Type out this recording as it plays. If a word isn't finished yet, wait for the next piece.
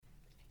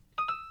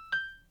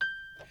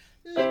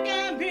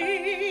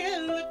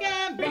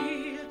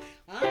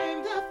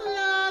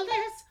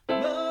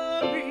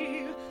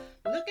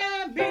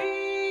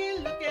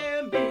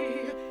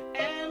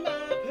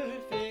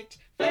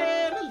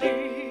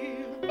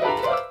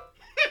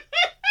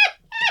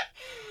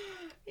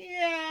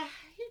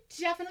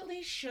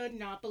I should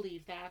not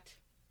believe that.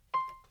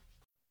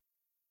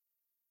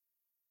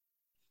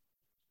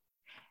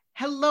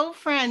 Hello,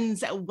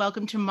 friends.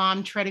 Welcome to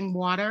Mom Treading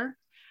Water.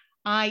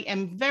 I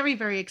am very,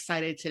 very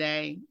excited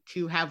today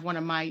to have one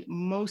of my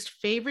most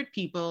favorite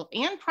people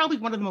and probably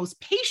one of the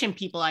most patient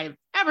people I've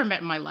ever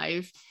met in my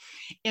life,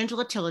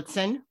 Angela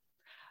Tillotson.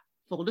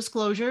 Full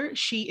disclosure,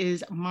 she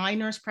is my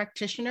nurse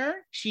practitioner.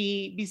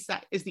 She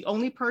is the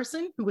only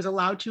person who was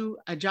allowed to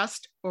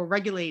adjust or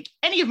regulate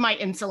any of my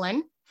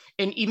insulin,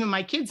 and even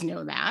my kids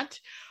know that.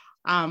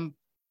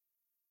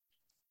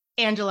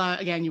 Angela,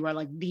 again, you are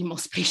like the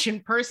most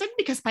patient person,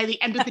 because by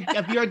the end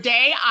of your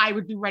day, I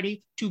would be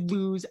ready to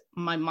lose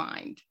my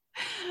mind.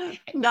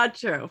 Not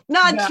true.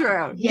 Not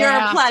true. Yeah.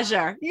 You're a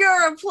pleasure.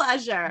 You're a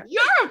pleasure.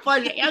 You're a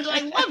pleasure, Angela.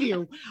 I love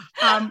you.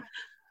 And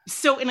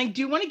I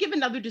do want to give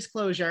another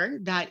disclosure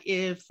that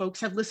if folks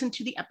have listened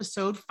to the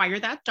episode, Fire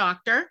That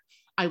Doctor,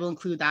 I will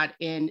include that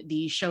in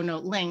the show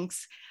note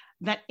links,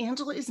 that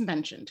Angela is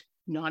mentioned,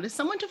 not as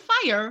someone to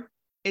fire,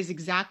 is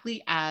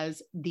exactly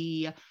as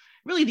the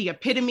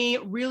epitome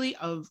really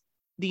of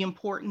the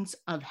importance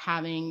of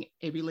having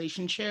a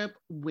relationship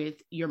with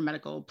your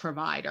medical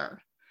provider.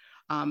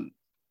 I'll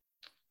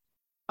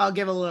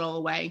give a little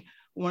away.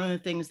 One of the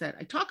things that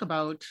I talk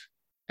about,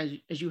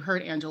 as you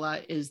heard,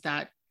 Angela, is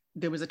that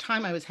there was a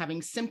time I was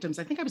having symptoms.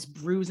 I think I was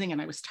bruising and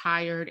I was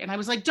tired, and I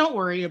was like, don't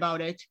worry about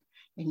it.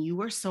 And you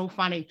were so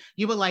funny.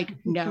 You were like,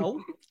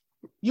 no.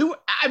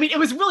 It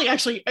was really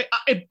actually,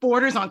 it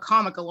borders on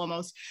comical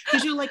almost,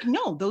 because you're like,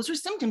 no, those are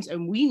symptoms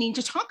and we need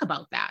to talk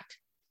about that.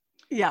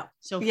 Yeah.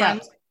 So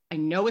friends, I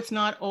know it's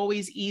not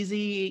always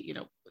easy. You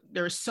know,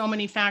 there are so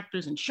many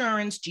factors: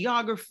 insurance,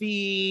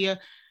 geography,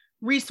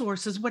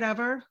 resources,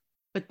 whatever,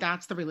 but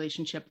that's the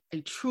relationship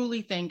I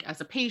truly think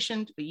as a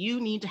patient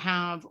you need to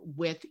have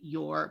with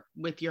your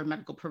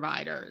medical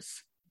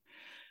providers.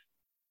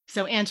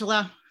 So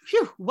Angela,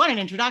 phew, what an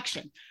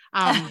introduction.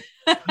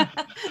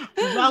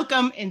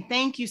 Welcome, and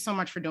thank you so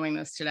much for doing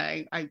this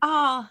today.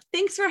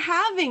 Thanks for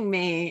having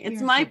me.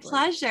 It's my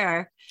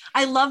pleasure.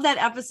 I love that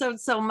episode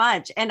so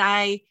much. And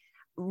I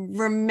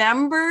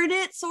remembered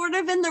it sort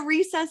of in the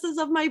recesses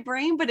of my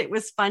brain, but it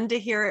was fun to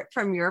hear it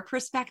from your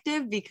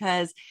perspective,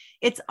 because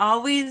it's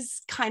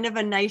always kind of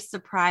a nice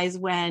surprise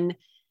when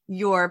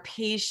your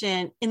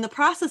patient, in the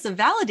process of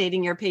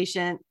validating your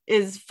patient,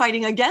 is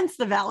fighting against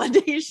the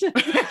validation.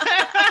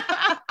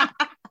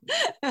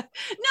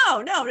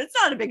 No, it's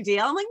not a big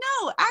deal. I'm like,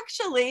 no,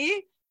 actually,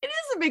 it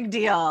is a big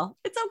deal.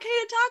 It's okay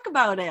to talk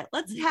about it.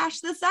 Let's hash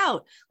this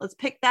out. Let's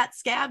pick that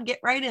scab, get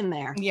right in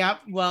there.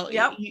 Yep. Well,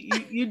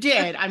 you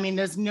did. I mean,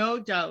 there's no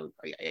doubt.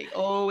 I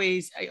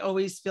always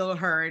feel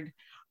heard.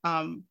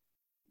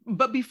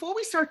 But before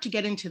we start to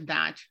get into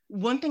that,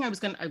 one thing I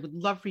would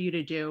love for you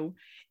to do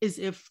is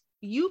if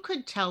you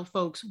could tell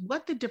folks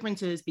what the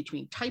difference is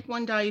between type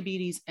 1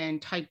 diabetes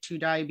and type 2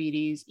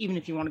 diabetes, even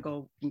if you want to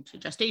go into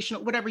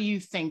gestational, whatever you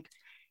think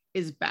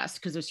is best,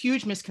 because there's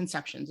huge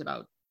misconceptions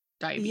about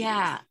diabetes.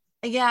 Yeah.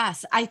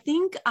 Yes. I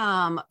think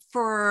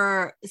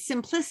for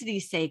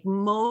simplicity's sake,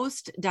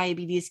 most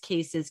diabetes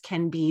cases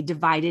can be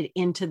divided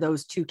into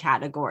those two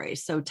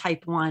categories. So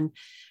type 1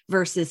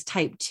 versus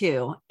type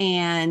 2.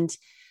 And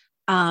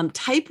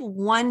type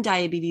 1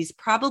 diabetes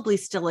probably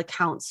still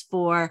accounts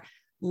for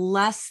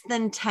less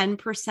than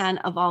 10%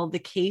 of all the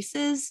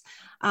cases,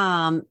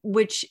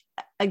 which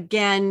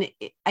again,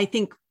 I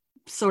think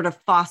sort of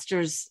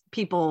fosters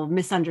people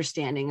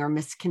misunderstanding or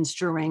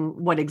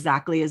misconstruing what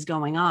exactly is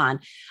going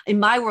on. In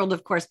my world,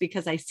 of course,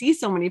 because I see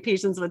so many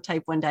patients with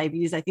type 1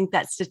 diabetes, I think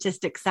that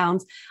statistic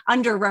sounds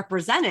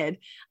underrepresented.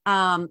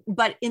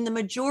 But in the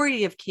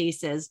majority of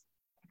cases,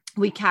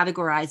 we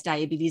categorize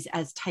diabetes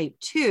as type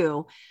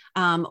 2,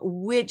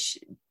 which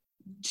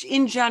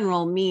in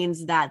general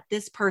means that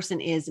this person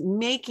is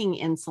making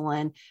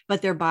insulin,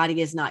 but their body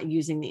is not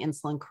using the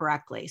insulin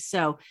correctly.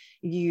 So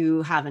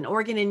you have an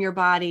organ in your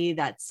body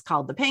that's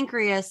called the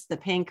pancreas. The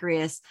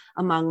pancreas,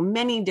 among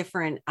many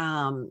different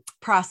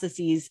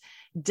processes,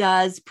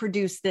 does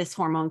produce this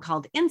hormone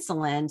called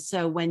insulin.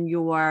 So when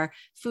your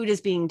food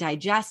is being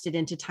digested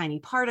into tiny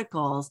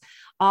particles,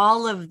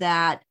 all of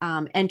that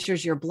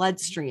enters your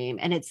bloodstream,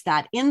 and it's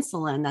that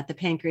insulin that the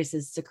pancreas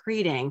is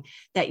secreting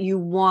that you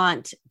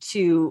want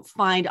to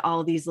find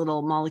all these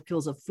little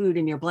molecules of food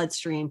in your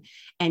bloodstream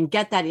and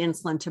get that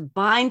insulin to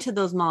bind to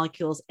those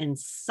molecules and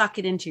suck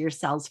it into your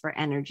cells for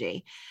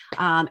energy.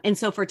 And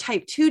so for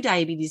type 2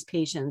 diabetes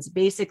patients,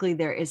 basically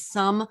there is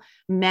some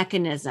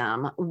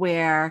mechanism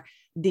where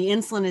the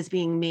insulin is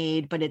being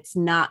made, but it's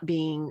not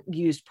being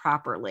used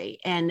properly.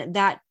 And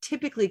that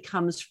typically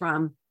comes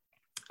from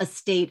a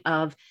state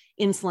of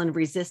insulin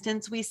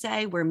resistance, we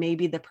say, where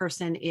maybe the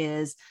person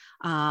is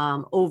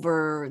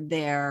over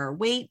their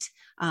weight.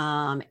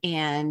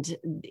 And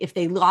if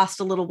they lost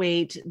a little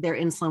weight, their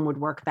insulin would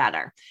work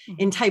better.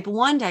 Mm-hmm. In type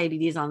 1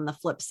 diabetes, on the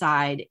flip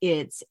side,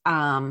 it's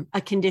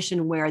a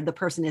condition where the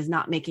person is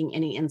not making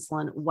any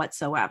insulin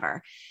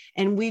whatsoever.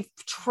 And we've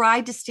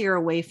tried to steer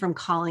away from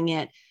calling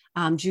it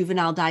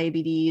juvenile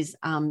diabetes.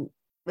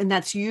 and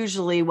that's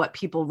usually what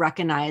people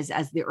recognize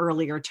as the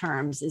earlier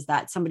terms, is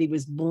that somebody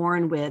was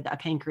born with a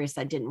pancreas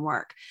that didn't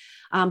work.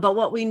 But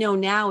what we know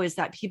now is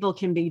that people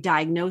can be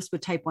diagnosed with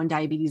type 1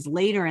 diabetes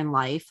later in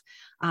life.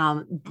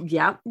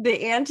 The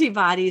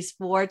antibodies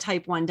for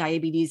type 1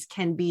 diabetes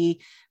can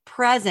be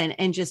present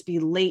and just be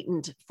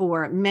latent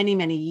for many,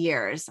 many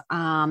years.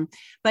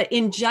 But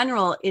in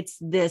general, it's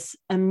this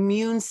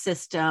immune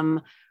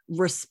system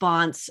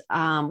response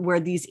where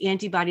these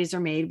antibodies are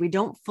made. We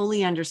don't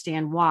fully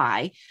understand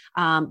why,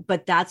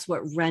 but that's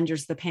what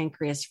renders the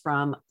pancreas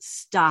from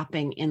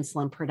stopping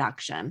insulin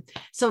production.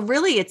 So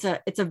really, it's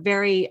a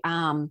very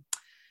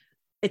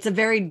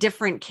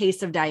different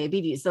case of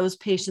diabetes. Those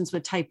patients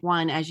with type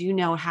 1, as you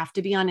know, have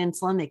to be on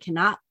insulin. They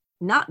cannot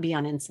not be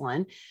on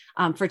insulin.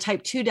 For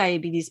type 2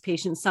 diabetes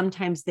patients,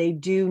 sometimes they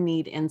do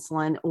need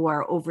insulin,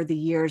 or over the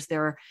years,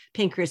 their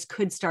pancreas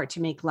could start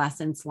to make less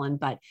insulin.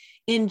 But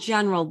in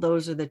general,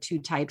 those are the two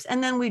types.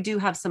 And then we do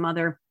have some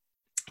other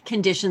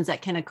conditions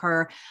that can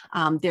occur.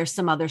 There's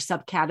some other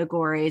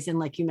subcategories. And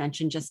like you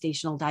mentioned,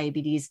 gestational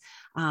diabetes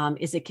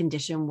is a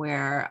condition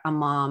where a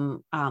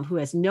mom who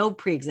has no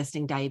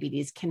pre-existing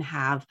diabetes can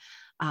have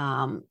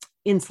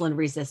insulin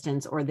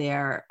resistance, or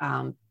their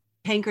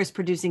pancreas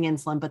producing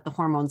insulin, but the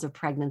hormones of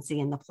pregnancy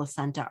and the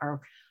placenta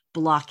are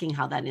blocking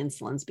how that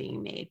insulin's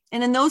being made.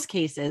 And in those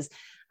cases,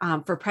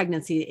 for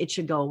pregnancy, it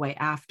should go away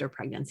after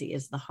pregnancy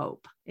is the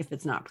hope, if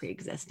it's not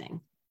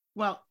pre-existing.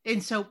 Well,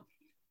 and so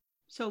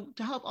to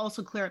help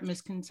also clear up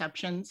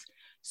misconceptions.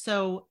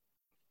 So,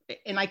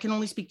 and I can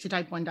only speak to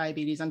type 1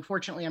 diabetes.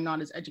 Unfortunately, I'm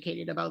not as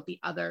educated about the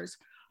others.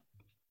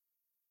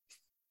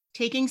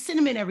 Taking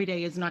cinnamon every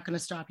day is not going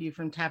to stop you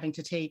from having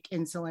to take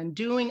insulin.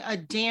 Doing a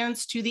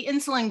dance to the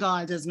insulin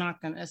gods is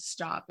not going to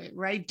stop it,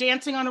 right?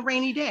 Dancing on a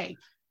rainy day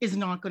is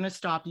not going to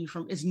stop you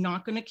from, is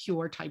not going to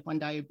cure type 1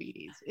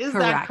 diabetes. Is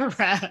that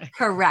correct?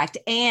 Correct.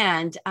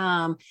 And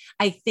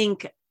I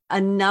think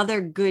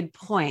another good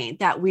point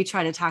that we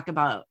try to talk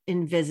about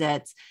in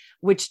visits,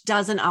 which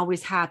doesn't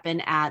always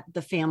happen at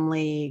the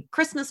family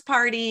Christmas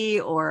party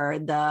or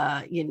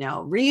the,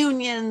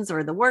 reunions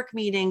or the work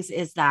meetings,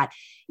 is that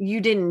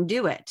you didn't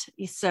do it.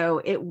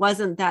 So it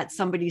wasn't that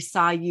somebody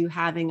saw you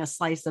having a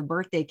slice of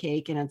birthday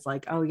cake and it's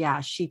like, oh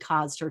yeah, she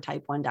caused her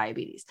type 1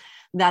 diabetes.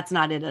 That's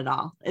not it at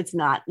all. It's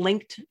not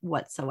linked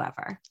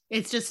whatsoever.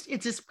 It's just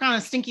kind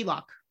of stinky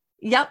luck.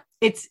 Yep.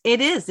 It's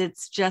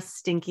just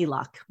stinky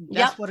luck.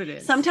 That's what it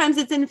is. Sometimes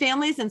it's in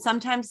families and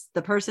sometimes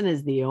the person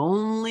is the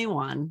only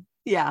one.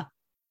 Yeah.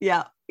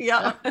 Yeah.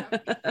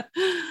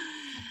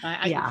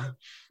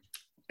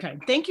 Okay.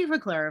 Thank you for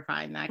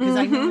clarifying that. Because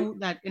I know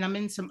that, and I'm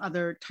in some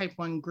other type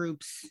 1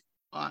 groups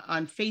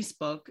on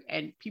Facebook,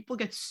 and people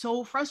get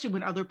so frustrated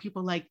when other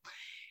people like,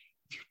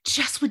 if you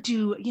just would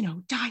do,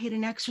 diet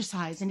and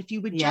exercise, and if you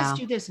would just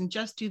do this and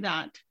just do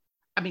that.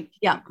 I mean,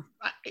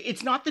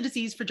 it's not the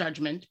disease for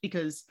judgment,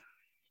 because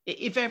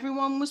if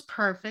everyone was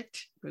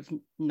perfect, because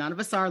none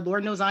of us are,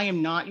 Lord knows I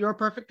am not your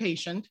perfect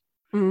patient,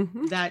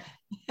 that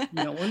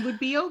no one would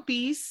be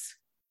obese,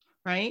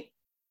 right?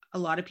 A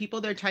lot of people,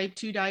 their type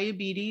 2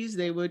 diabetes,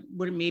 they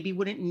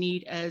wouldn't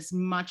need as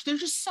much. There's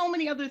just so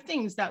many other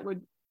things that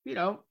would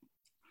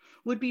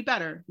be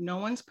better. No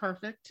one's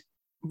perfect.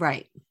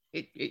 Right.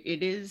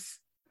 It is,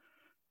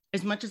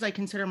 as much as I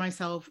consider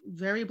myself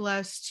very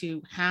blessed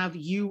to have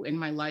you in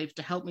my life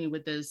to help me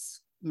with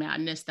this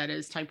madness that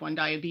is type 1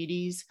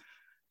 diabetes,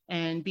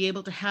 and be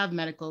able to have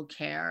medical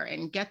care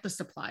and get the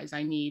supplies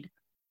I need,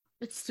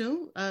 it's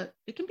still,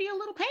 it can be a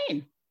little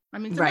pain. I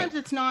mean, sometimes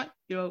it's not,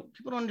 people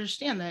don't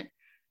understand that you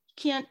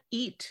can't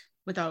eat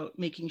without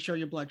making sure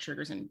your blood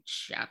sugar's in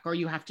check, or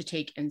you have to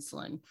take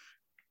insulin.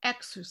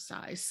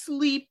 Exercise,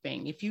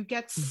 sleeping, if you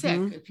get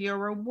sick, if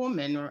you're a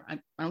woman, or I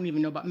don't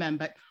even know about men,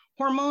 but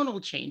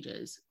hormonal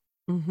changes.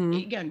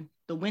 Again,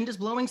 the wind is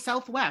blowing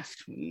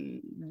southwest.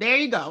 There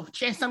you go.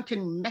 Chance some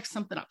can mix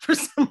something up for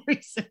some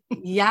reason.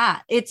 Yeah,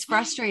 it's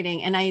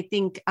frustrating. And I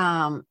think,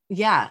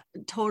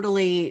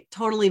 totally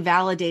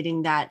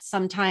validating that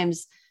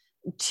sometimes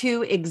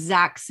two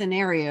exact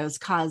scenarios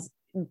cause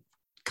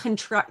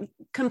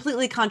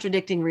completely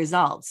contradicting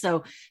results.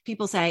 So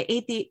people say, I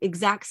ate the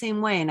exact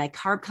same way and I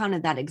carb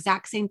counted that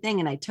exact same thing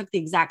and I took the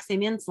exact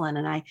same insulin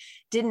and I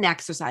didn't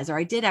exercise, or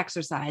I did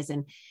exercise.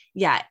 And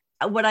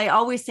what I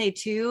always say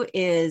too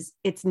is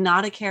it's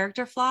not a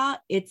character flaw,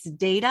 it's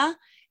data.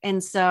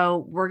 And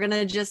so we're going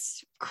to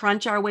just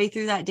crunch our way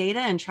through that data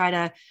and try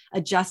to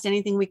adjust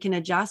anything we can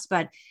adjust.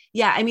 But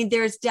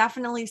there's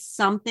definitely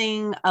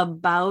something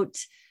about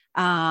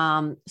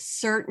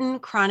certain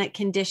chronic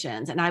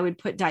conditions, and I would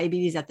put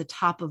diabetes at the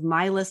top of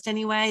my list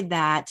anyway,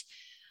 that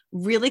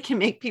really can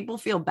make people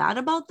feel bad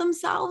about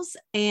themselves.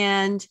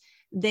 And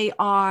they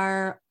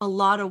are a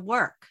lot of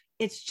work.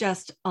 It's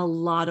just a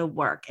lot of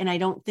work. And I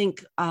don't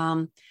think,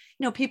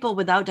 people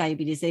without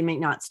diabetes, they may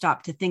not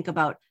stop to think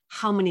about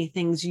how many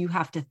things you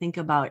have to think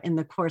about in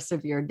the course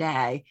of your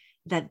day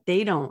that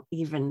they don't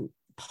even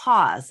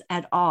pause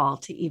at all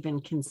to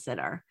even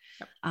consider.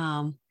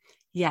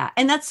 Yeah.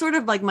 And that's sort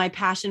of like my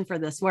passion for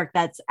this work.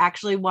 That's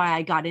actually why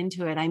I got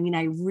into it. I mean,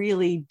 I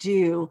really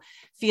do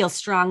feel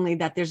strongly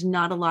that there's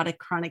not a lot of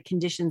chronic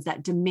conditions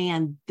that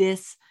demand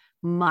this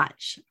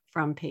much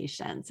from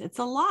patients. It's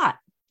a lot.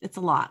 It's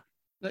a lot.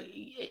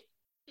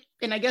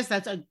 And I guess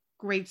that's a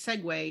great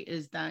segue,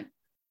 is that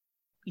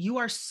you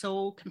are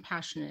so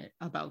compassionate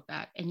about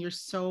that, and you're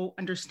so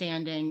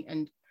understanding.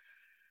 And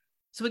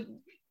so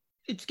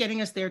it's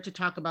getting us there to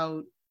talk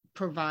about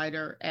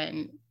provider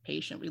and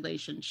patient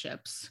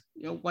relationships.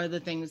 One of the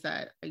things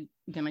that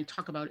I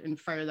talk about in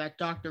Fire That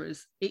Doctor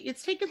is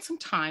it's taken some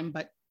time,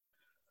 but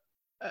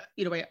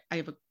I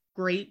have a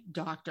great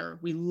doctor.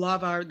 We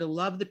love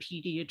the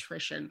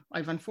pediatrician.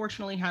 I've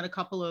unfortunately had a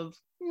couple of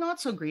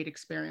not so great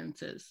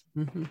experiences.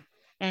 Mm-hmm.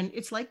 And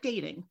it's like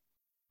dating.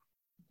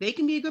 They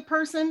can be a good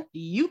person.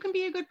 You can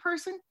be a good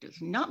person.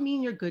 Does not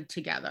mean you're good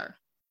together.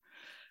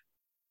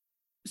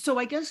 So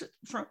I guess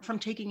from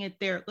taking it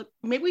there, look,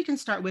 maybe we can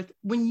start with,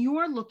 when you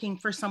are looking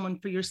for someone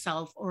for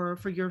yourself or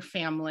for your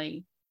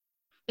family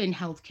in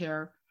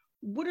healthcare,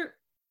 what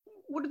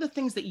are the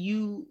things that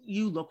you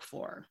look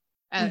for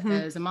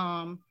as a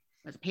mom,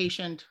 as a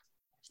patient?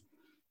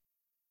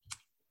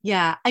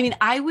 Yeah. I mean,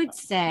 I would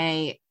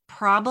say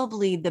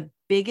probably the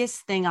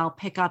biggest thing I'll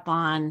pick up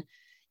on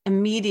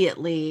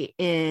immediately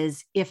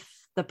is if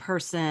the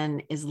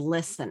person is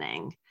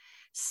listening.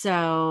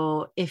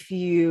 So if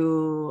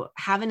you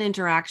have an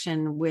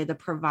interaction with a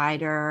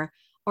provider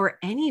or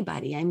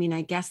anybody, I mean,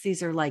 I guess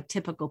these are like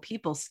typical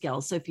people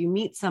skills. So if you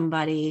meet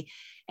somebody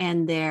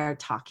and they're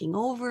talking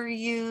over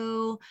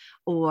you,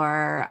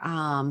 or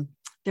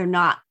they're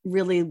not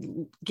really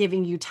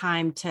giving you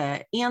time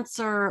to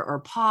answer or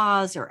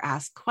pause or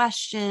ask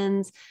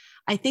questions,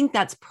 I think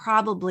that's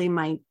probably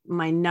my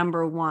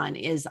number one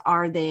is,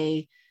 are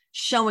they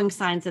showing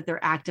signs that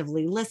they're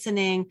actively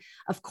listening?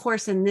 Of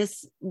course, in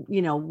this,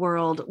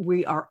 world,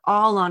 we are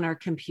all on our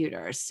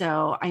computers.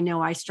 So I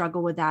know I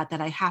struggle with that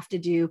I have to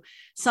do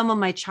some of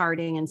my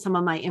charting and some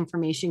of my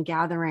information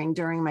gathering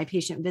during my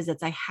patient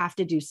visits. I have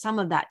to do some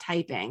of that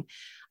typing.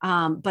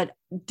 But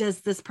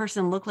does this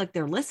person look like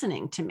they're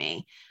listening to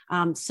me?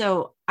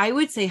 So I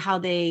would say how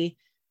they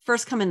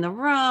first come in the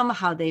room,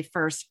 how they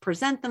first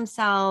present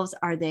themselves.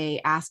 Are they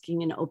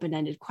asking an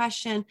open-ended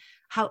question?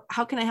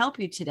 How can I help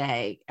you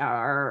today?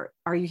 Are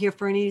you here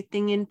for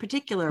anything in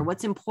particular?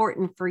 What's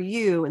important for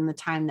you in the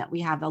time that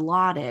we have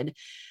allotted?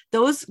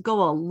 Those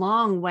go a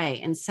long way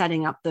in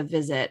setting up the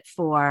visit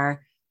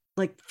for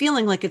like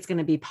feeling like it's going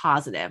to be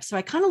positive. So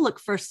I kind of look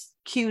for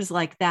cues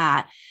like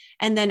that.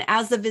 And then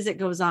as the visit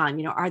goes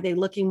on, are they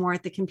looking more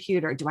at the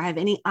computer? Do I have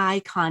any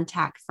eye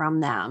contact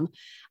from them?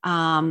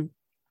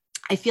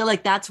 I feel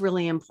like that's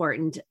really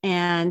important.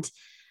 And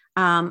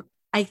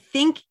I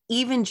think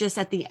even just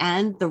at the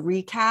end, the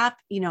recap,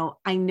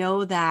 I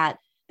know that,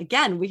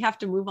 again, we have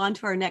to move on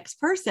to our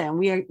next person.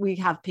 We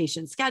have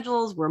patient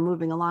schedules. We're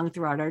moving along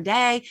throughout our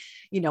day.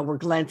 We're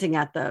glancing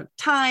at the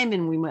time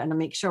and we want to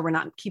make sure we're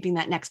not keeping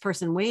that next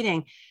person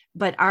waiting.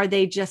 But are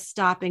they just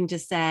stopping to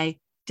say,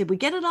 did we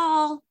get it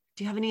all?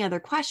 Do you have any other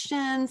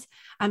questions?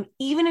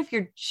 Even if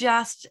you're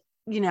just,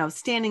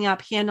 standing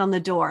up, hand on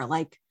the door,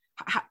 like,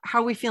 how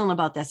are we feeling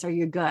about this? Are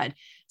you good?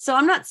 So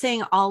I'm not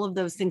saying all of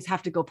those things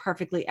have to go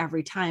perfectly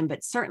every time,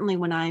 but certainly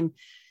when I'm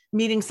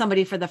meeting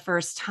somebody for the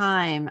first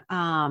time,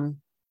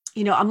 I'm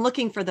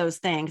looking for those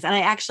things. And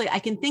I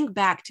can think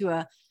back to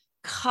a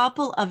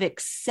couple of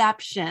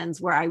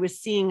exceptions where I was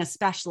seeing a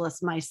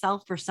specialist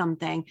myself for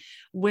something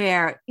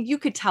where you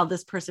could tell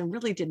this person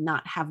really did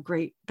not have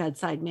great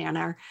bedside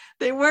manner.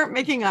 They weren't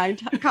making eye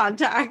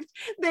contact.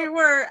 They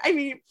were,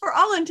 for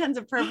all intents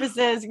and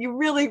purposes, you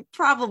really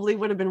probably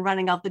would have been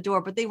running out the door,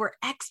 but they were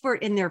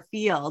expert in their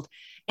field.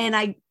 And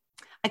I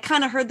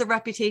kind of heard the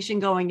reputation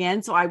going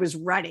in. So I was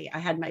ready. I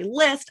had my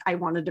list. I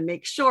wanted to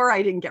make sure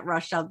I didn't get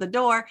rushed out the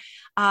door.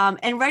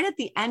 And right at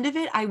the end of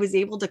it, I was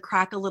able to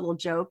crack a little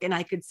joke, and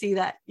I could see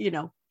that,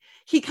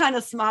 he kind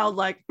of smiled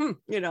like,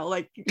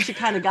 like she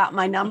kind of got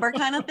my number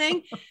kind of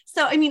thing.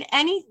 So,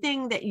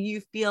 anything that you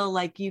feel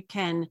like you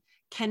can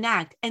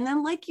connect. And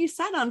then, like you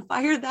said, on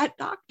Fire That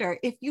Doctor,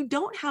 if you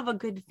don't have a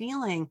good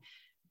feeling,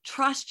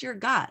 trust your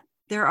gut.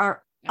 There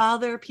are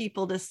other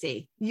people to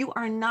see. You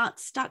are not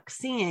stuck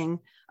seeing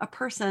a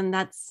person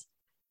that's,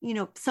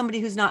 somebody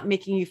who's not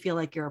making you feel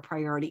like you're a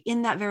priority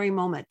in that very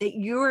moment, that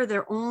you're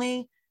their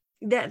only,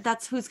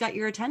 that's who's got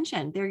your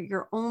attention. They're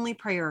your only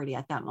priority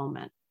at that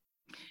moment.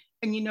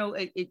 And,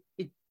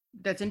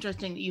 that's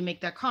interesting that you make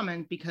that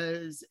comment,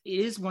 because it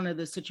is one of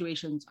the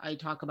situations I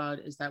talk about,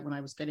 is that when I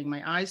was getting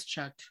my eyes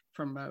checked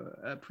from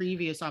a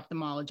previous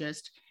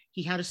ophthalmologist,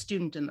 he had a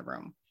student in the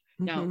room.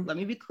 Now, let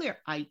me be clear.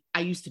 I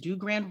used to do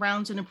grand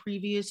rounds in a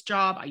previous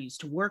job. I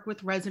used to work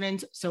with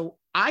residents. So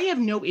I have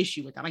no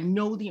issue with that. I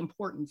know the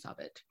importance of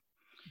it.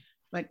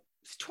 But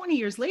it's 20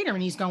 years later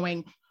and he's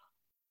going,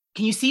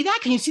 can you see that?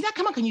 Can you see that?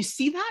 Come on, can you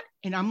see that?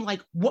 And I'm like,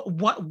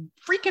 what?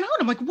 Freaking out.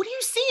 I'm like, what are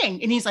you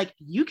seeing? And he's like,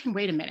 you can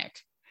wait a minute.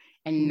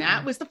 And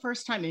that was the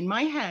first time in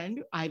my head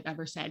I've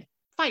ever said,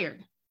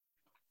 fired.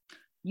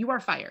 You are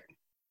fired.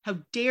 How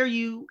dare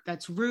you?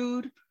 That's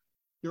rude.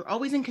 You're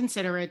always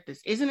inconsiderate.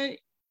 This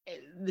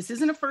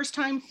isn't a first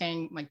time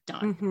thing. I'm like,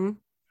 done. Mm-hmm.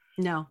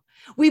 No,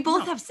 we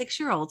both No. have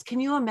 6-year-olds. Can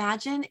you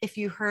imagine if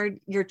you heard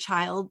your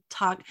child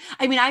talk?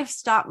 I mean, I've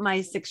stopped my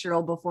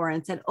 6-year-old before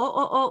and said,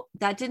 oh,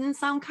 that didn't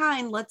sound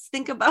kind. Let's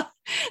think about,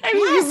 I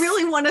mean, Yes. you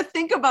really want to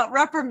think about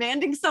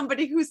reprimanding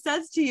somebody who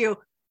says to you,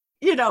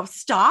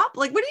 stop.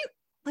 Like, what do you,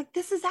 like,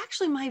 this is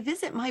actually my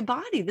visit, my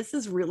body. This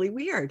is really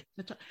weird.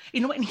 You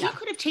know, and he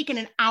could have taken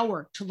an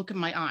hour to look in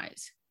my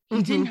eyes.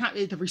 He didn't have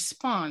the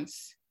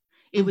response.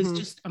 It was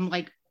just, I'm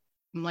like,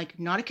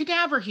 not a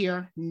cadaver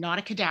here, not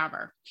a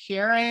cadaver.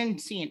 Hearing and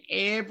seeing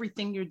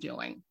everything you're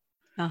doing.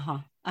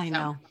 I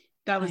know.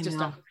 That was just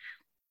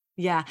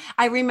yeah.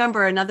 I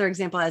remember another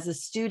example as a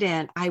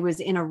student, I was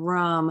in a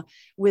room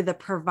with a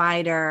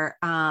provider.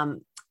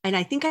 And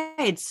I think I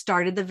had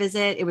started the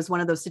visit. It was one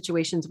of those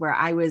situations where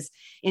I was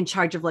in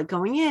charge of like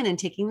going in and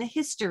taking the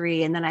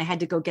history. And then I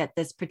had to go get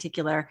this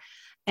particular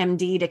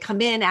MD to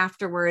come in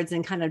afterwards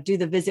and kind of do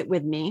the visit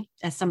with me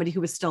as somebody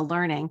who was still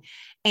learning.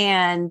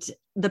 And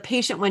the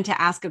patient went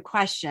to ask a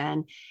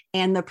question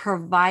and the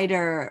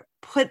provider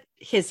put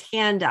his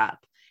hand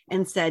up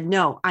and said,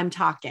 no, I'm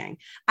talking.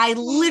 I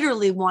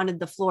literally wanted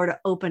the floor to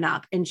open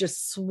up and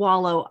just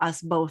swallow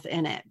us both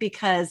in it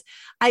because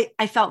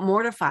I felt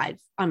mortified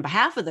on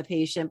behalf of the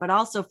patient, but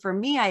also for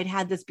me, I'd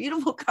had this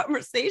beautiful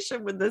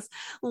conversation with this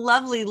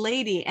lovely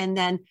lady. And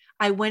then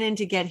I went in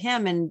to get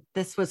him and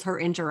this was her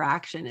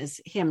interaction, is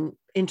him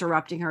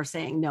interrupting her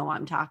saying, no,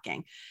 I'm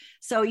talking.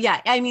 So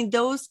yeah, I mean,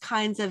 those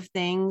kinds of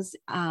things,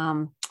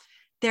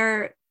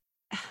 they're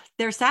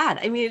sad.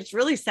 I mean, it's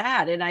really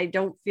sad. And I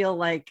don't feel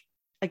like,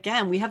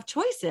 again, we have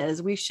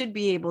choices. We should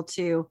be able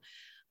to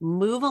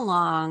move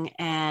along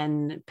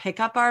and pick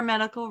up our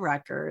medical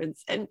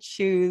records and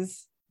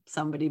choose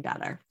somebody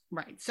better.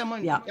 Right.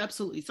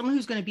 Absolutely. Someone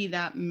who's going to be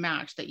that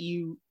match that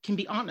you can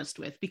be honest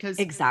with, because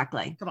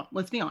exactly. Come on,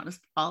 let's be honest.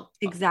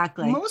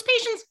 Exactly. Most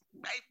patients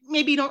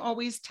maybe don't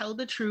always tell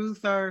the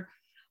truth, or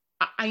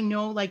I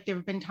know like there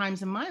have been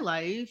times in my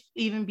life,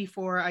 even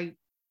before I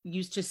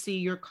used to see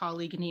your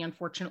colleague and he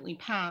unfortunately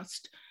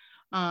passed,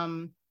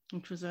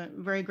 which was a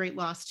very great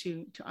loss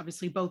to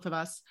obviously both of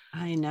us.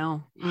 I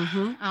know.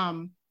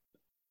 Mm-hmm.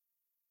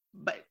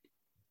 But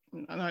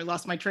I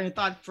lost my train of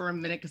thought for a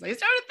minute because I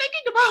started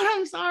thinking about it.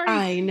 I'm sorry.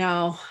 I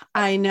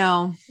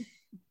know.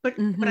 But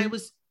I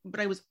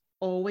was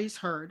always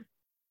heard.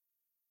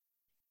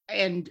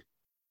 And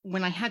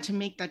when I had to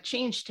make that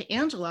change to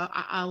Angela,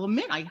 I'll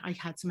admit I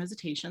had some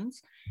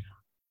hesitations.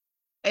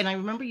 And I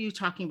remember you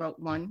talking about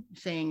one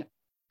saying,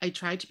 I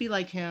tried to be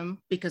like him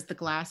because the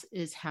glass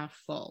is half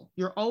full.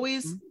 You're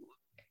always,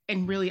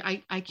 and really,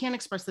 I can't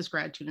express this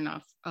gratitude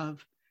enough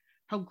of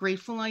how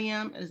grateful I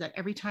am is that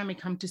every time I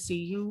come to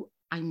see you,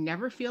 I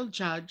never feel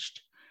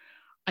judged.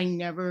 I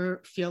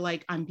never feel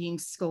like I'm being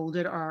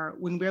scolded, or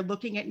when we're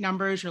looking at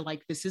numbers, you're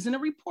like, this isn't a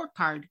report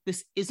card.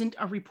 This isn't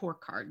a report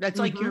card. That's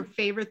like your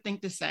favorite thing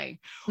to say.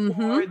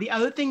 Or the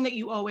other thing that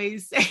you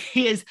always say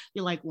is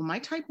you're like, well, my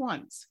type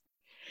 1s.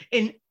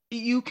 And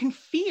you can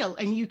feel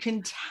and you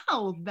can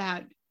tell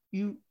that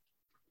you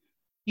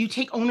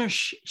take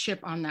ownership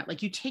on that.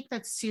 Like you take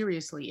that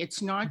seriously.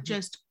 It's not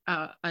just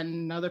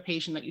another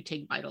patient that you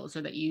take vitals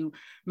or that you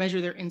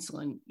measure their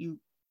insulin.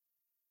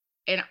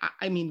 And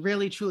I mean,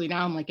 really, truly,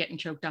 now I'm like getting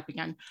choked up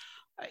again.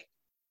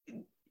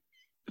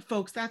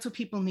 Folks, that's what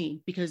people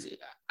need, because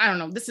I don't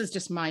know, this is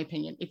just my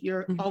opinion. If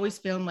you're always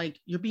feeling like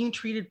you're being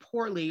treated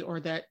poorly, or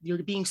that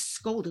you're being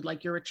scolded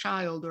like you're a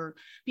child, or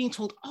being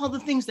told all the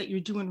things that you're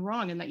doing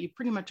wrong and that you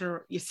pretty much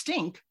you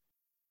stink,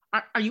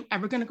 are you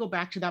ever going to go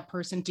back to that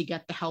person to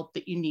get the help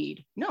that you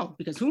need? No,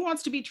 because who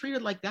wants to be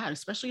treated like that,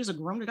 especially as a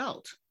grown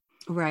adult?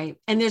 Right.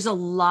 And there's a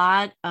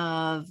lot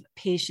of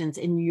patients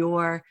in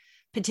your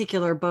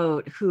particular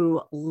boat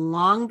who,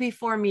 long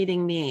before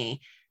meeting me,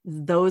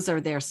 those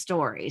are their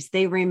stories.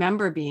 They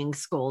remember being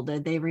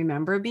scolded. They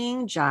remember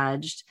being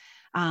judged.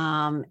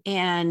 And,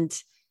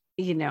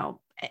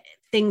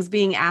 things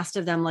being asked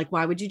of them, like,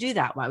 why would you do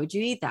that? Why would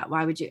you eat that?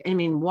 Why would you,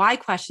 why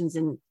questions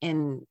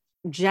in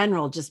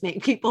general just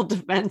make people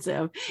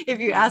defensive. If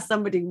you ask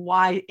somebody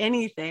why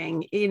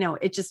anything,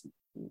 it just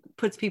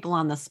puts people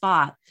on the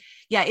spot.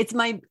 Yeah.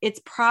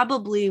 It's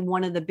probably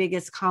one of the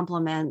biggest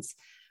compliments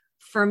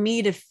for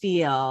me to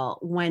feel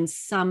when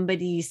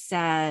somebody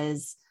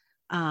says,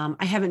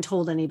 I haven't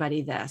told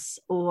anybody this,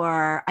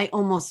 or I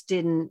almost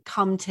didn't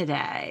come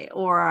today,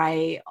 or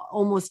I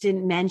almost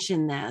didn't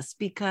mention this,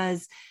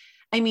 because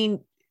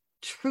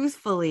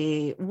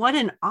truthfully, what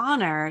an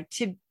honor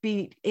to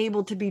be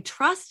able to be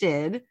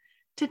trusted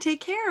to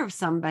take care of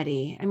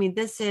somebody.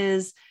 This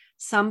is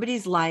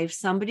somebody's life,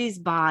 somebody's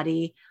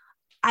body.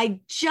 I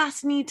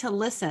just need to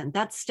listen.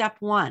 That's step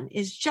one,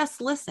 is just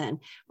listen.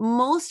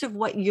 Most of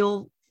what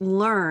you'll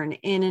learn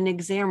in an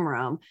exam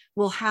room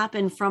will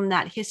happen from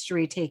that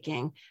history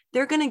taking.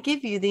 They're going to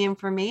give you the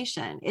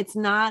information. It's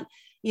not,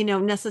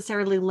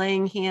 necessarily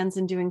laying hands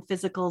and doing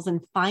physicals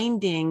and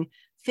finding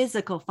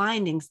physical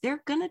findings.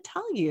 They're going to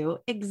tell you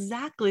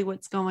exactly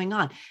what's going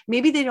on.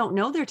 Maybe they don't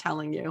know they're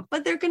telling you,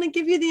 but they're going to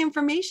give you the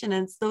information.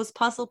 And it's those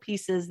puzzle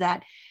pieces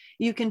that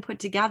you can put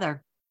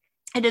together.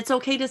 And it's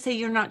okay to say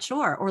you're not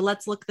sure, or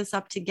let's look this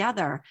up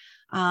together.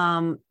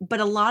 But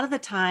a lot of the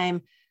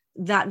time,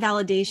 that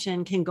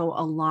validation can go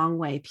a long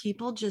way.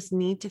 People just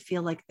need to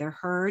feel like they're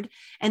heard.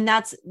 And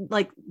that's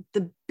like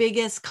the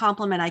biggest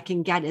compliment I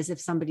can get is if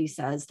somebody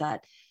says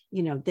that,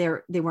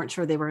 they weren't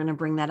sure they were going to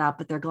bring that up,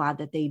 but they're glad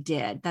that they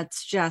did.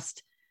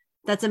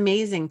 That's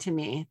amazing to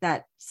me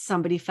that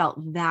somebody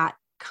felt that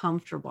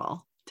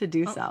comfortable to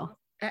do so.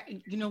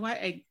 You know what?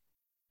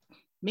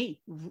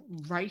 Me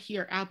right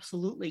here.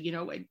 Absolutely.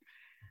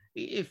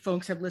 If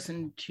folks have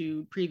listened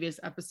to previous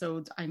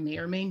episodes, I may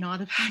or may not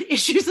have had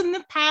issues in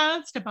the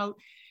past about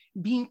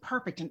being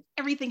perfect and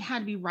everything had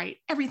to be right.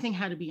 Everything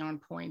had to be on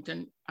point.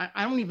 And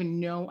I don't even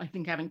know, I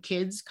think having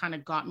kids kind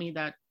of got me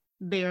that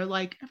they're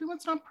like,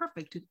 everyone's not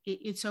perfect.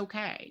 It's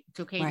okay. It's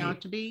okay Right.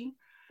 not to be.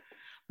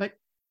 But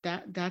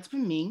that's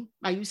been me.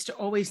 I used to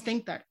always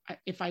think that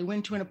if I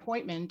went to an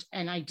appointment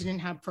and I didn't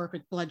have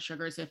perfect blood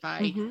sugars, if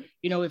I,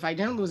 if I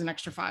didn't lose an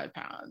extra 5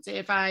 pounds,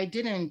 if I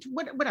didn't,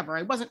 whatever,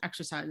 I wasn't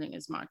exercising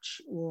as much,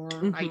 or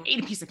I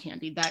ate a piece of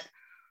candy,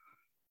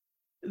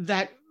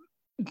 that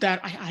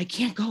I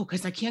can't go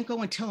because I can't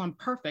go until I'm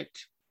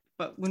perfect.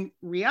 But when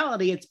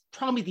reality, it's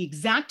probably the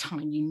exact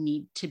time you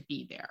need to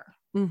be there.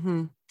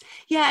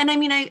 Yeah. And I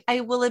mean, I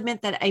will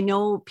admit that I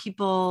know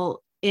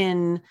people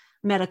in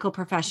medical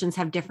professions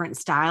have different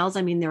styles.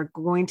 I mean, there are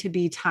going to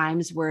be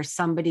times where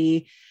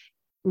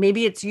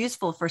maybe it's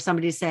useful for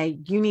somebody to say,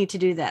 you need to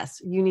do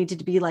this, you need to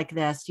be like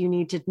this, you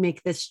need to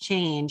make this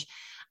change.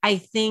 I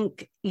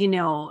think,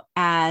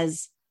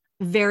 as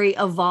very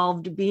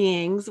evolved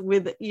beings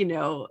with,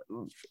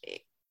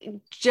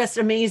 just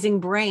amazing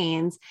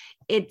brains,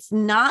 it's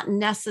not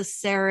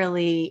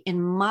necessarily,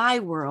 in my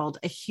world,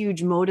 a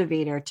huge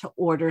motivator to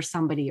order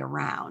somebody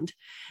around.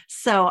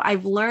 So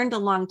I've learned a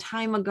long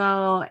time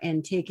ago,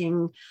 and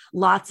taking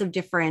lots of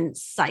different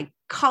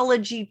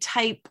psychology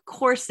type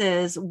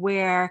courses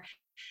where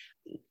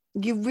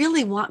you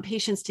really want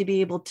patients to be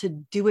able to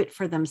do it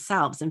for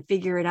themselves and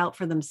figure it out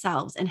for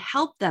themselves and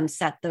help them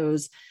set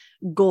those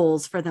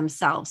goals for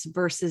themselves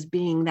versus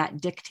being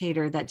that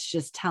dictator that's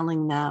just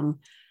telling them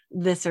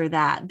this or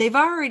that. They've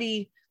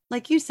already,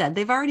 like you said,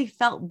 they've already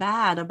felt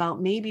bad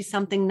about maybe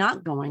something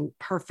not going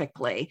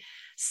perfectly.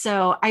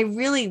 So I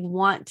really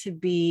want to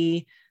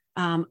be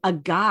a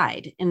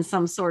guide in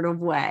some sort of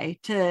way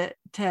to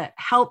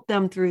help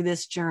them through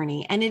this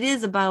journey. And it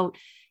is about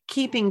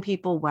keeping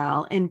people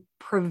well and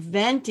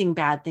preventing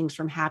bad things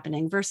from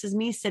happening versus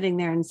me sitting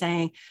there and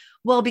saying,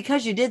 well,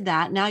 because you did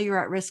that, now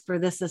you're at risk for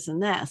this, this,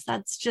 and this.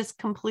 That's just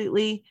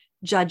completely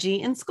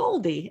judgy and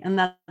scoldy. And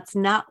that's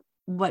not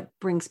what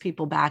brings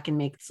people back and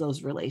makes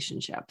those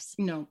relationships.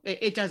 No,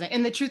 it doesn't.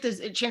 And the truth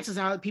is, chances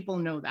are people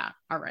know that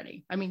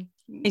already. I mean,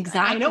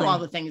 exactly. I know all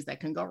the things that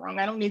can go wrong.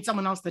 I don't need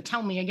someone else to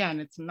tell me again.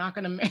 It's not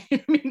going to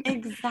make,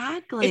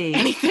 exactly. if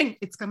anything,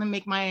 it's going to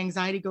make my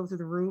anxiety go through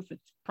the roof.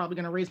 It's probably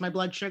going to raise my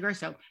blood sugar.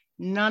 So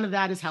none of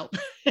that has helped.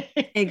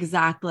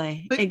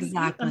 Exactly. But,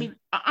 exactly. I mean,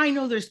 I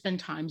know there's been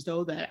times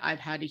though that I've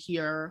had to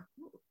hear,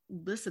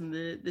 listen,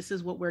 this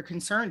is what we're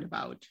concerned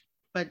about,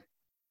 but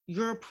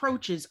your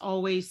approach is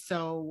always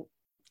so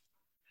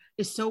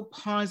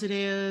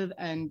positive,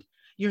 and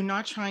you're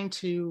not trying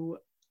to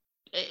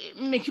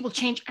make people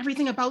change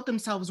everything about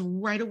themselves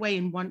right away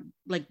in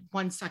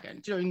 1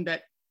 second. During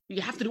that,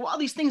 you have to do all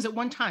these things at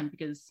one time,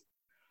 because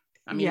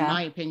I mean,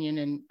 my opinion,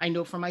 and I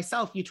know for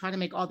myself, you try to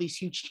make all these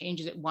huge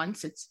changes at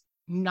once,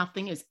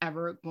 nothing is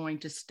ever going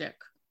to stick.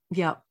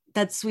 Yeah,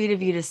 that's sweet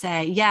of you to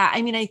say. Yeah,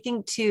 I mean, I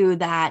think too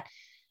that,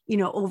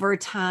 over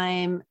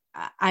time,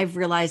 I've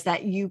realized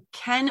that you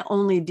can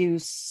only do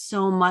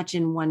so much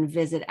in one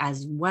visit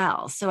as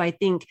well. So I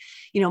think,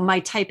 my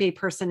type A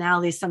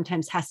personality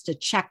sometimes has to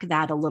check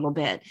that a little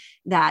bit,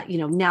 that,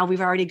 now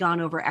we've already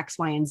gone over X,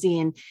 Y, and Z,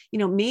 and,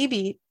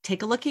 maybe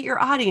take a look at your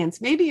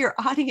audience. Maybe your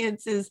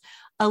audience is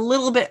a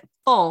little bit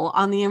full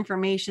on the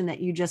information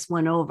that you just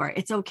went over.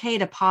 It's okay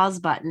to pause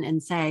button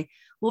and say,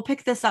 we'll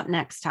pick this up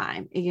next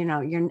time.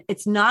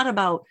 It's not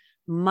about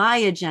my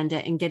agenda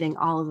and getting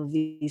all of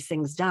these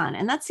things done.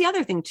 And that's the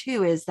other thing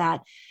too, is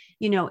that,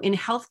 in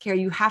healthcare,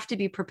 you have to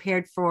be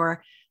prepared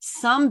for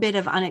some bit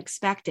of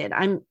unexpected.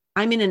 I'm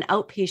in an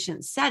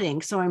outpatient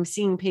setting, so I'm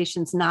seeing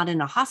patients not in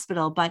a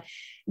hospital, but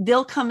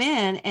they'll come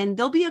in and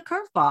there'll be a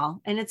curveball,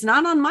 and it's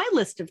not on my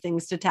list of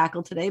things to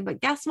tackle today,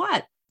 but guess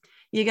what?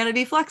 You got to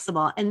be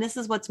flexible. And this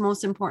is what's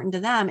most important to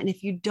them. And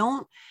if you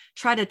don't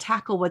try to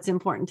tackle what's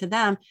important to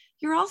them,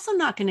 you're also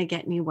not going to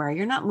get anywhere.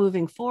 You're not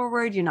moving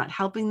forward. You're not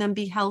helping them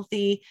be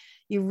healthy.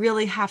 You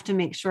really have to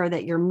make sure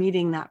that you're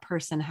meeting that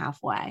person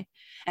halfway.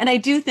 And I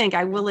do think,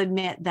 I will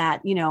admit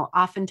that,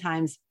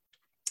 oftentimes,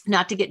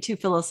 not to get too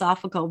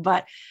philosophical,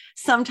 but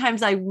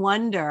sometimes I've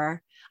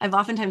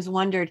oftentimes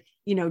wondered,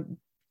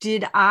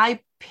 did I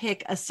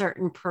pick a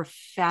certain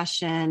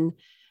profession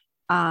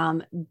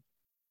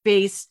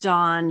based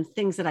on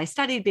things that I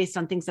studied, based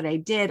on things that I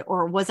did,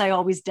 or was I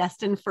always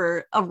destined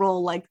for a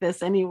role like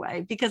this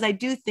anyway? Because I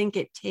do think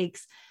it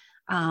takes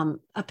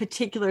a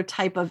particular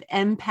type of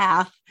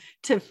empath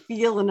to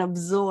feel and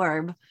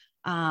absorb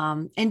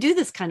and do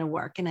this kind of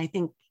work. And I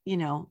think,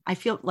 I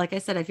feel, like I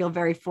said, I feel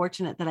very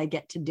fortunate that I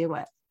get to do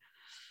it.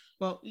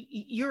 Well,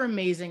 you're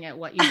amazing at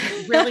what you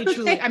do. Really,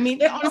 truly. I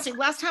mean, honestly,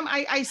 last time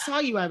I saw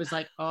you, I was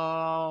like,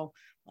 oh,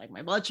 like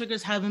my blood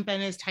sugars haven't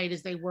been as tight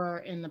as they were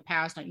in the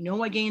past. I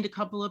know I gained a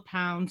couple of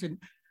pounds and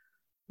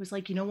was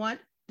like, you know what?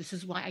 This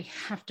is why I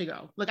have to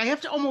go. Like I have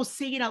to almost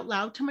say it out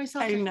loud to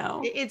myself. I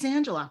know. It's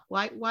Angela.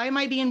 Why am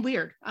I being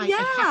weird? I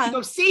have to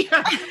go see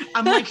her.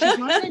 I'm like, she's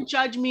not going to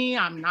judge me.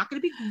 I'm not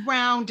going to be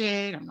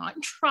grounded. I'm not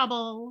in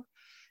trouble.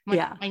 I'm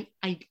like,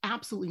 I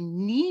absolutely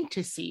need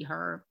to see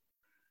her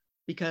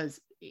because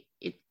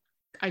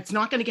it's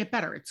not going to get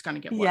better. It's going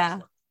to get worse. Yeah.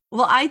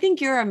 Well, I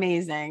think you're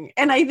amazing.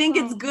 And I think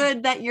it's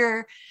good that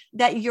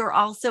you're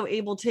also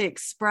able to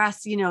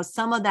express,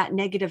 some of that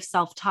negative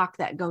self-talk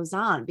that goes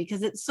on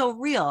because it's so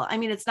real. I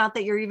mean, it's not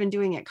that you're even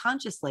doing it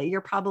consciously.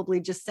 You're probably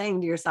just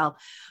saying to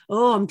yourself,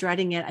 oh, I'm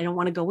dreading it. I don't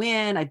want to go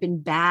in. I've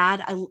been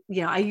bad.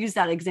 I use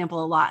that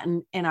example a lot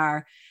in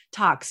our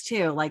talks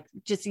too, like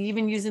just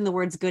even using the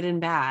words good and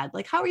bad.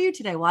 Like, how are you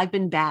today? Well, I've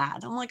been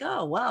bad. I'm like,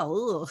 oh,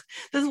 well,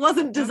 this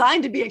wasn't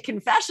designed to be a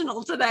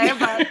confessional today,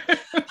 but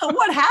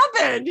what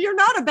happened? You're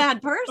not a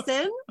bad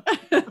person.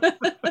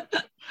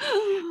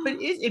 But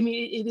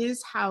it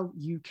is how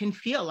you can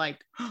feel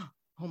like, oh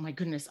my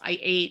goodness, I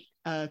ate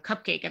a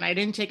cupcake and I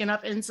didn't take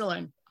enough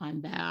insulin.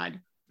 I'm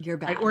bad. You're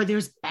bad. Right? Or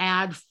there's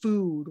bad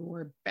food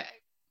or,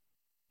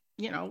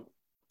 Yeah.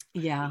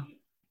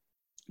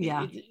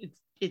 Yeah.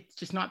 It's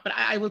just not, but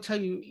I will tell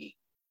you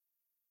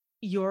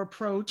your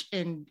approach.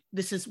 And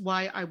this is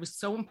why I was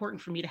so important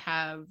for me to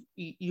have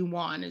you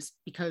on, is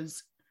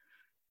because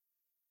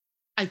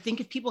I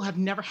think if people have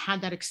never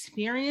had that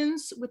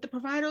experience with the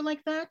provider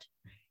like that,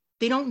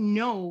 they don't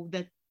know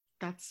that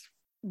that's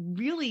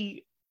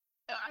really,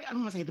 I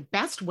don't want to say the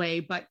best way,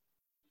 but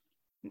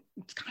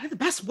it's kind of the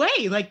best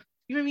way. Like,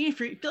 you know what I mean? If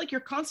you feel like you're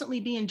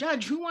constantly being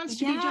judged, who wants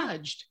to be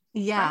judged?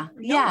 Yeah.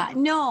 Right? Yeah.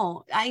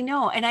 No, I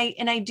know. And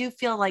I do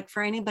feel like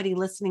for anybody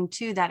listening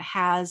too, that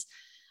has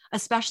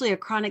especially a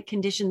chronic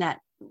condition that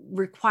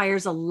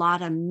requires a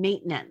lot of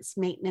maintenance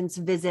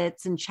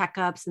visits and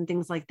checkups and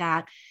things like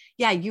that.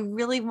 Yeah. You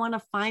really want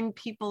to find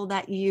people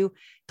that you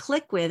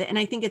click with. And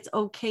I think it's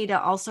okay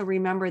to also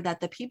remember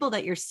that the people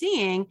that you're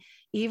seeing,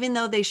 even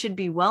though they should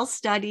be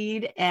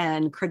well-studied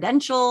and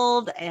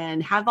credentialed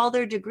and have all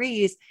their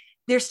degrees,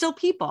 they're still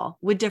people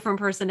with different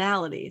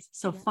personalities.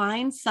 So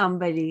find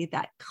somebody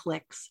that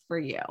clicks for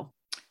you.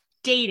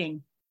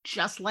 Dating,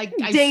 just like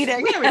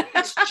dating.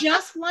 It's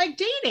just like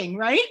dating,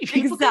 right?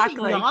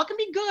 Exactly. Y'all can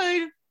be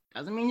good.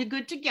 Doesn't mean you're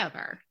good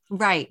together.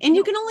 Right. And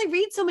you can only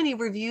read so many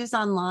reviews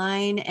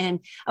online. And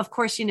of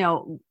course,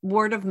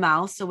 word of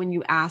mouth. So when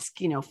you ask,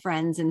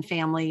 friends and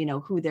family,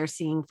 who they're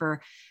seeing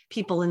for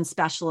people and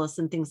specialists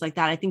and things like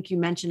that. I think you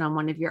mentioned on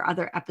one of your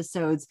other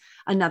episodes,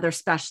 another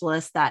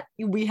specialist that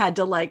we had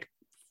to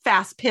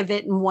fast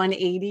pivot and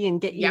 180 and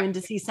get you in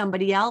to see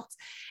somebody else.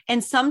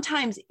 And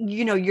sometimes,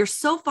 you're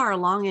so far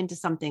along into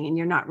something and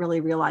you're not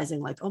really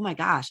realizing oh my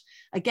gosh,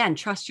 again,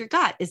 trust your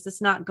gut. Is this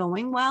not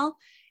going well?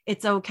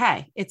 It's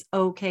okay. It's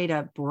okay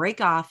to break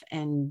off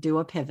and do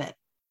a pivot.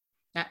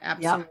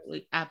 Absolutely.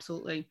 Yep.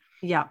 Absolutely.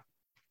 Yeah.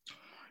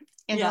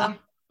 And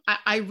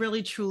I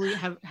really truly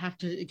have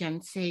to,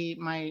 again, say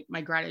my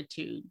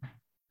gratitude,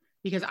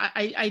 because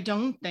I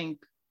don't think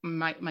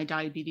my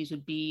diabetes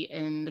would be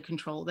in the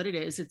control that it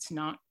is. It's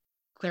not,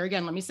 Claire,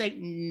 again, let me say,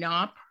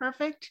 not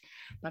perfect,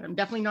 but I'm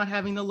definitely not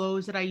having the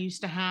lows that I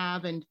used to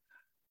have. And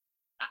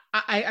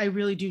I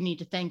really do need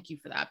to thank you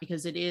for that,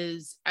 because it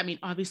is,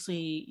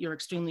 obviously you're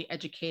extremely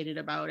educated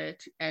about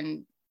it,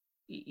 and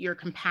your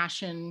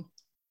compassion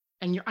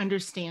and your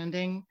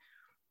understanding,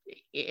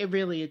 it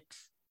really,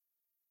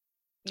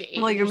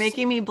 well, you're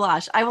making me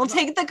blush. I will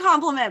take the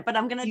compliment, but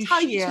I'm going to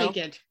tell you, take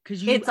it,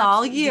 because it's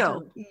all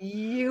you.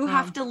 You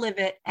have to live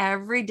it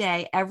every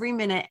day, every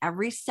minute,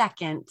 every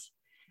second.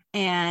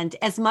 And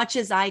as much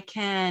as I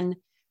can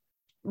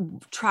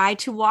try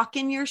to walk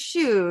in your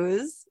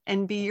shoes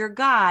and be your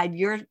guide,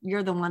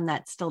 you're the one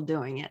that's still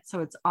doing it.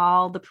 So it's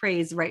all the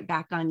praise right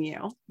back on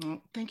you.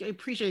 Well, thank you. I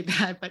appreciate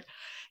that. But,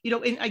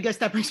 and I guess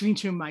that brings me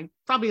to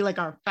probably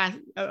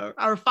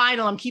our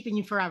final, I'm keeping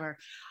you forever.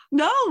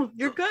 No,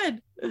 you're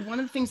good. One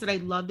of the things that I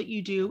love that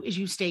you do is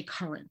you stay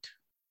current.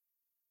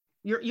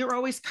 You're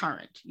always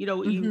current,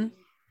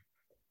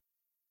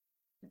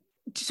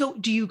 So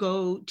do you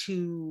go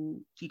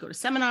to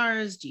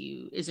seminars?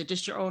 Is it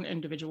just your own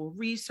individual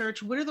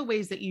research? What are the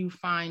ways that you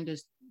find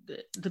is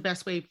the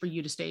best way for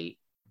you to stay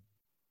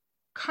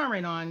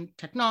current on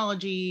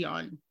technology,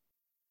 on?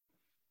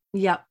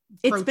 Yep.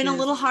 It's been a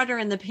little harder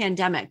in the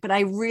pandemic, but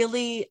I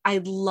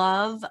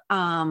love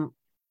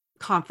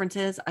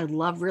conferences. I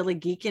love really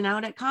geeking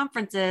out at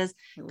conferences,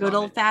 good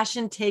old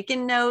fashioned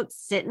taking notes,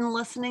 sitting,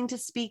 listening to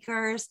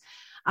speakers.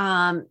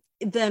 The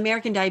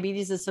American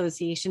Diabetes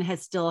Association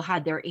has still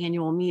had their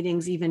annual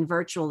meetings, even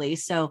virtually.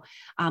 So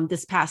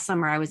this past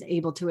summer, I was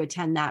able to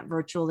attend that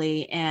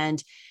virtually.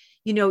 And,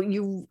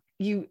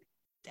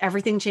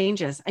 everything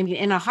changes.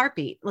 In a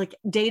heartbeat, like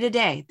day to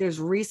day, there's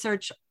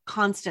research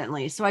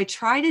constantly. So I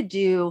try to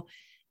do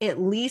at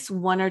least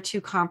one or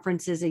two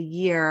conferences a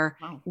year.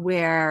 Wow.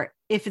 Where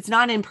if it's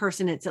not in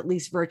person, it's at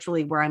least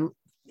virtually, where I'm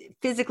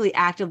physically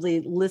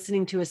actively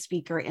listening to a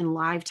speaker in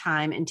live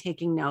time and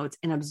taking notes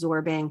and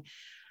absorbing.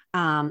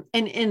 And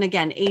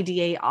again,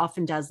 ADA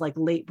often does like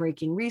late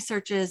breaking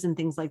researches and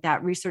things like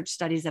that, research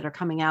studies that are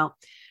coming out.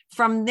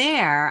 From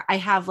there, I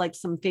have like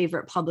some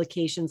favorite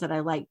publications that I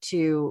like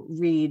to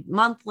read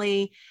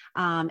monthly.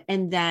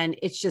 And then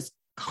it's just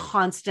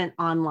constant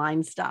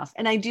online stuff.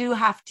 And I do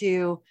have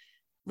to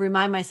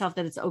remind myself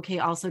that it's okay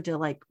also to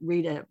like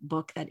read a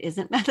book that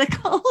isn't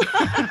medical.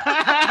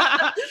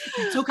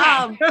 It's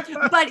okay.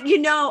 But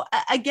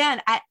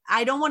again,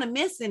 I don't want to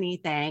miss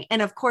anything.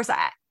 And of course,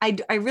 I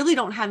really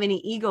don't have any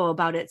ego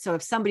about it. So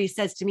if somebody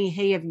says to me,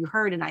 hey, have you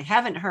heard? And I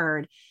haven't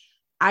heard,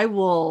 I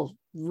will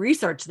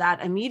research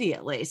that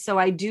immediately. So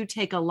I do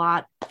take a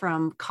lot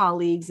from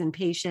colleagues and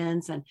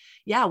patients and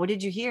what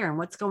did you hear and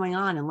what's going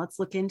on? And let's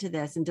look into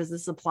this. And does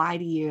this apply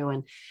to you?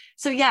 And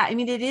so, I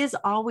mean, it is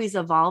always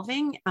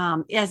evolving,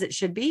 as it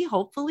should be.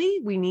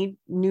 Hopefully we need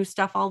new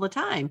stuff all the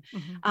time.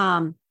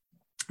 Mm-hmm.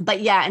 But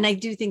and I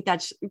do think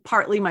that's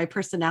partly my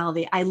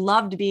personality. I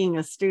loved being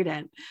a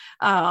student.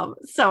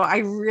 So I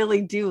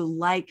really do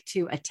like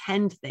to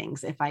attend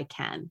things if I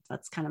can.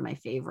 That's kind of my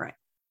favorite.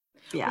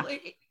 Yeah. Well,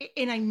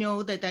 and I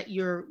know that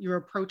your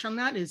approach on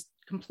that is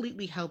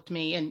completely helped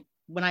me. And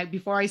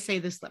before I say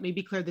this, let me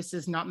be clear, this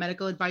is not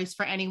medical advice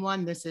for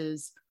anyone. This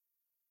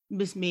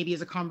maybe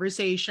is a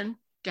conversation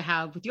to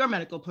have with your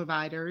medical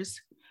providers.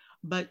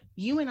 But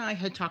you and I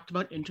had talked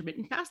about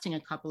intermittent fasting a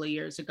couple of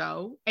years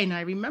ago. And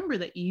I remember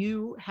that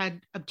you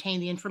had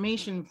obtained the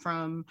information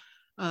from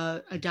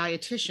a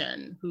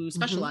dietitian who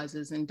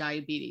specializes in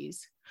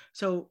diabetes.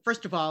 So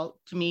first of all,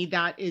 to me,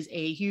 that is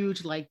a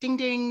huge ding,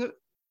 ding,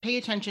 pay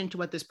attention to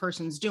what this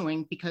person's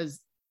doing,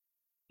 because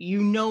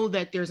you know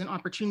that there's an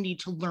opportunity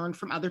to learn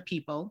from other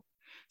people.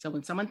 So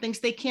when someone thinks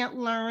they can't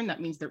learn, that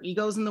means their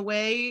ego's in the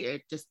way.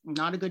 It's just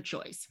not a good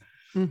choice.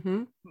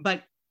 Mm-hmm.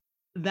 But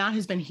that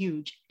has been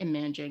huge in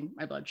managing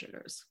my blood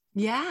sugars.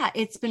 Yeah,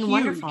 it's been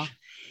wonderful.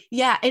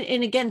 Yeah.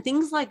 And again,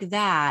 things like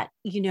that,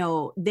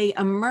 they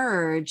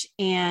emerge,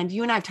 and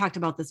you and I have talked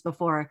about this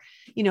before,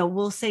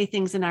 we'll say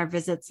things in our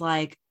visits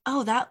like,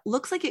 oh, that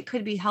looks like it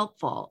could be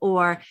helpful,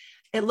 or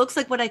it looks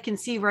like what I can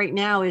see right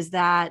now is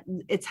that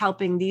it's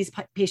helping these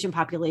patient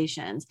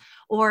populations.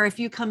 Or if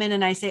you come in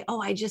and I say,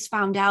 oh, I just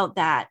found out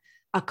that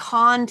a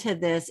con to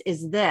this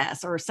is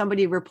this, or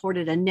somebody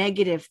reported a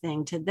negative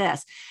thing to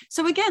this.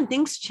 So again,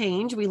 things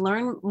change. We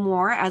learn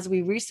more as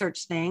we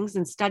research things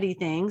and study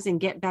things and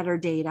get better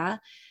data.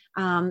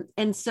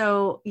 And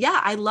so,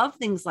 I love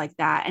things like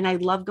that. And I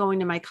love going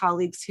to my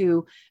colleagues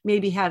who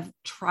maybe have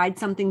tried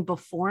something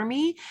before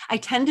me. I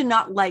tend to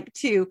not like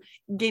to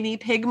guinea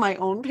pig my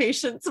own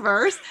patients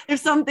first. If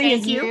something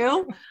is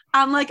new,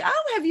 I'm like,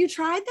 oh, have you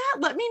tried that?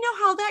 Let me know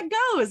how that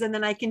goes. And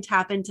then I can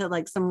tap into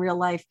like some real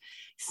life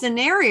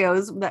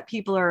scenarios that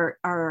people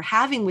are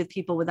having with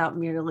people without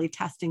merely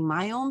testing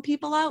my own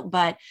people out.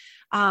 But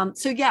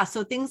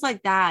so things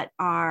like that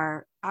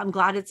I'm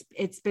glad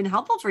it's been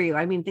helpful for you.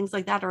 I mean, things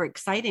like that are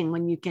exciting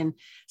when you can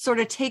sort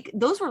of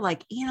those were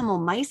like animal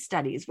mice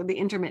studies with the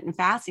intermittent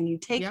fasting. You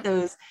take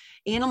those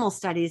animal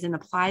studies and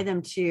apply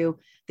them to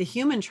the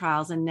human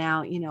trials. And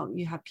now,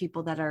 you have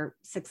people that are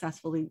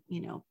successfully,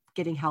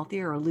 getting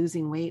healthier or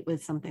losing weight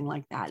with something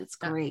like that. It's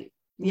great.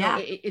 Yeah,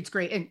 it's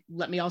great. And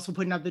let me also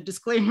put another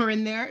disclaimer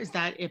in there, is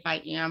that if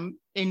I am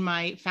in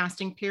my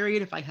fasting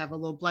period, if I have a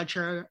low blood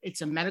sugar,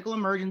 it's a medical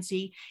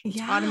emergency. It's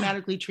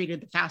automatically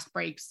treated. The fast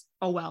breaks.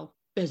 Oh, well,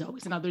 there's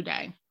always another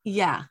day.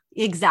 Yeah,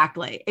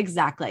 exactly.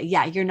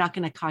 Yeah. You're not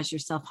going to cause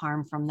yourself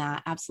harm from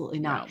that. Absolutely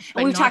not. No,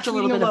 and we've talked a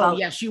little bit about,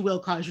 yes, you will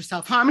cause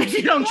yourself harm if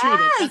you don't treat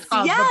it.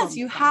 Yes,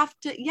 you have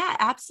to. Yeah,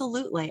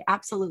 absolutely.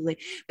 Absolutely.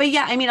 But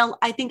I mean,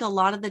 I think a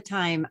lot of the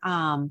time,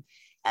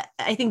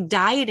 I think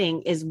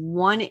dieting is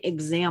one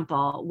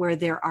example where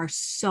there are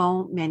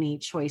so many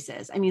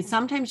choices. I mean,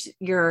 sometimes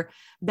you're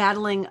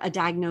battling a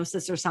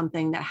diagnosis or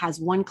something that has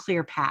one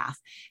clear path.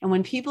 And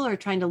when people are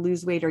trying to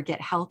lose weight or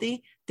get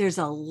healthy, there's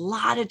a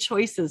lot of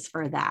choices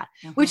for that,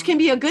 which can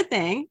be a good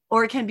thing,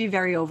 or it can be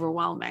very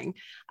overwhelming.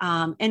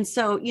 And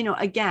so,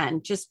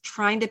 again, just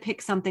trying to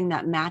pick something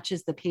that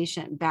matches the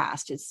patient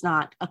best. It's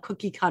not a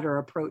cookie cutter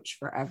approach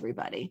for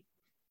everybody.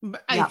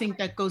 But I think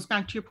that goes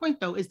back to your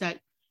point, though, is that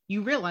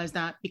you realize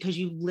that because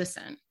you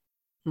listen.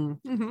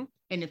 Mm-hmm.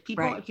 And if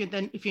people,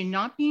 if you're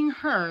not being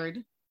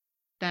heard,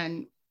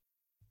 then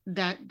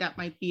that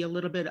might be a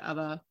little bit of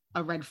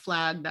a red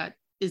flag. That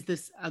is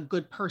this a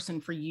good person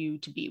for you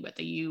to be with?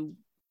 Are you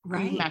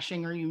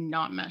meshing or are you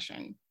not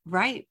meshing?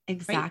 Right.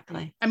 Exactly.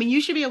 Right? I mean,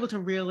 you should be able to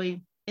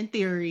really, in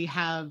theory,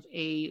 have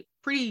a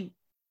pretty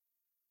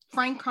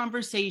frank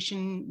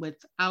conversation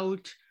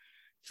without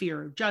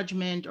fear of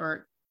judgment,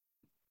 or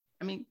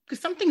I mean, because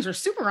some things are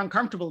super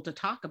uncomfortable to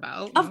talk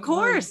about. Of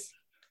course.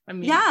 I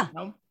mean,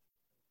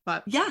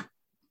 but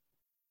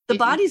the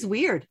body's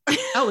weird.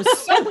 Oh,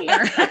 it's so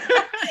weird.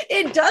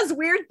 It does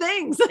weird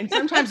things. And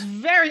sometimes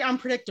very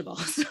unpredictable.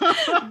 So.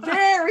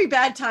 Very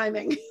bad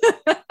timing.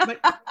 But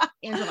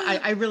Angela,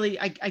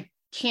 I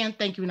can't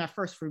thank you enough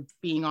first for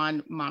being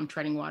on Mom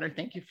Treading Water.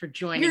 Thank you for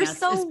joining You're us.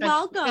 so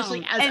welcome.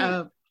 Especially as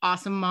an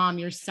awesome mom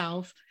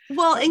yourself.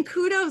 Well, and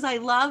kudos. I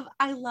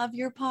love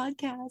your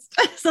podcast.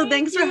 So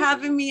thanks for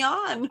having me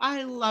on.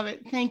 I love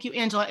it. Thank you,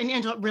 Angela. And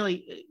Angela,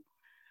 really,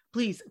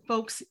 please,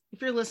 folks,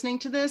 if you're listening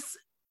to this,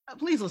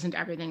 please listen to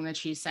everything that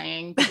she's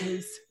saying,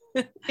 because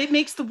it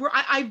makes the world.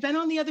 I've been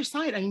on the other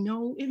side. I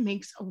know it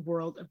makes a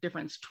world of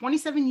difference.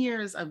 27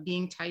 years of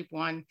being type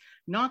 1,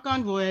 knock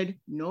on wood,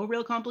 no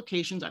real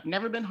complications. I've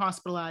never been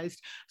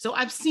hospitalized. So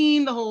I've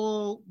seen the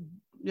whole,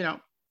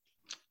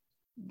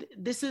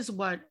 this is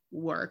what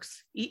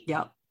works.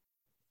 Yep.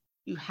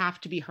 You have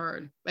to be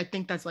heard. I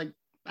think that's I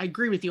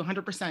agree with you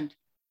 100%.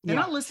 They're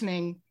not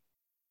listening.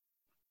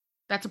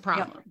 That's a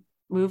problem. Yep.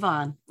 Move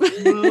on.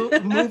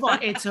 move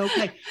on. It's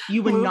okay.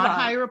 You would not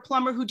hire a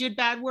plumber who did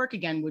bad work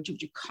again, would you?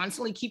 Would you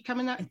constantly keep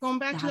going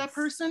back to that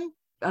person?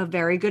 A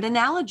very good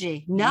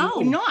analogy. No, you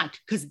would not,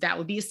 because that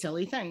would be a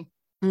silly thing.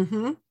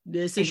 Mm-hmm.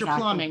 This is your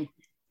plumbing.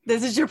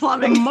 This is your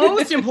plumbing. The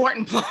most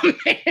important plumbing.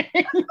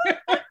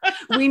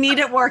 We need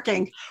it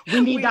working. We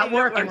need that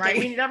working, right?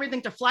 We need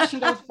everything to flush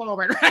and go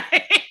forward,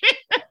 right?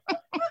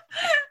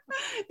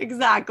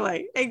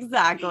 Exactly.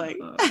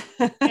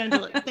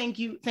 Angela, thank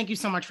you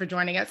so much for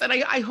joining us, and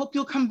I hope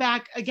you'll come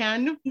back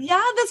again.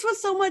 Yeah, this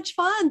was so much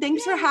fun.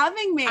 Thanks for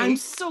having me. I'm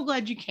so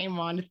glad you came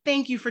on.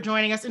 Thank you for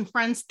joining us, and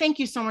friends, thank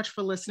you so much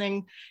for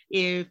listening.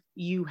 If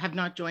you have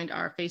not joined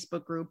our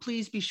Facebook group,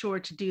 please be sure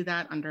to do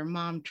that under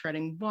Mom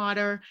Treading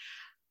Water.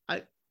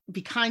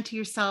 Be kind to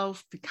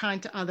yourself, be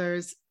kind to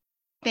others.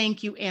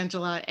 Thank you,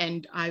 Angela,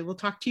 and I will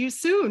talk to you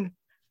soon.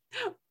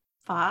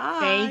 Bye.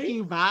 Thank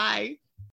you. Bye.